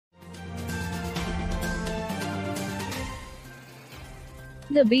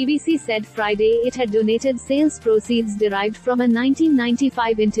The BBC said Friday it had donated sales proceeds derived from a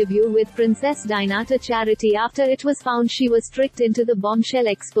 1995 interview with Princess Diana to charity after it was found she was tricked into the bombshell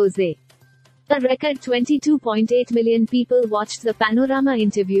expose. A record 22.8 million people watched the Panorama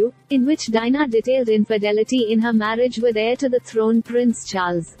interview, in which Diana detailed infidelity in her marriage with heir to the throne Prince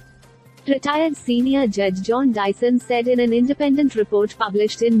Charles. Retired senior judge John Dyson said in an independent report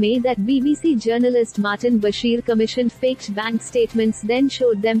published in May that BBC journalist Martin Bashir commissioned faked bank statements then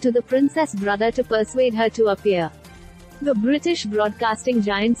showed them to the princess' brother to persuade her to appear. The British broadcasting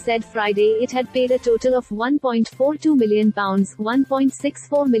giant said Friday it had paid a total of £1.42 million,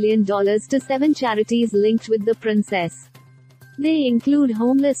 $1.64 million to 7 charities linked with the princess. They include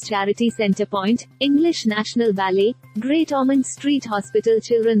Homeless Charity Centrepoint, English National Ballet, Great Ormond Street Hospital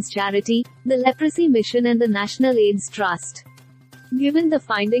Children's Charity, the Leprosy Mission and the National AIDS Trust. Given the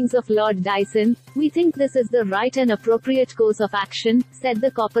findings of Lord Dyson, we think this is the right and appropriate course of action, said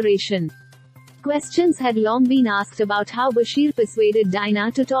the corporation. Questions had long been asked about how Bashir persuaded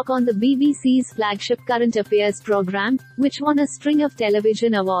Diana to talk on the BBC's flagship Current Affairs programme, which won a string of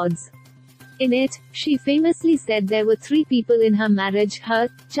television awards. In it, she famously said there were 3 people in her marriage, her,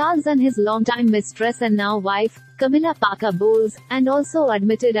 Charles and his longtime mistress and now wife, Camilla Parker Bowles, and also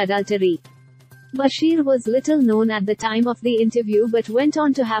admitted adultery. Bashir was little known at the time of the interview but went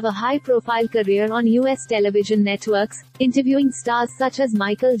on to have a high-profile career on US television networks, interviewing stars such as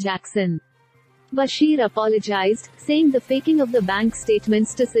Michael Jackson. Bashir apologized, saying the faking of the bank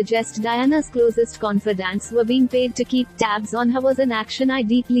statements to suggest Diana's closest confidants were being paid to keep tabs on her was an action I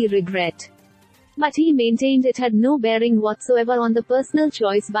deeply regret. But he maintained it had no bearing whatsoever on the personal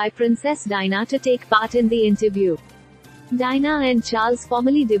choice by Princess Diana to take part in the interview. Diana and Charles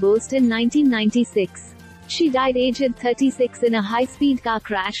formally divorced in 1996. She died aged 36 in a high-speed car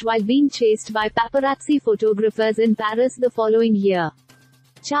crash while being chased by paparazzi photographers in Paris the following year.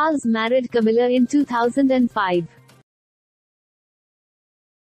 Charles married Camilla in 2005.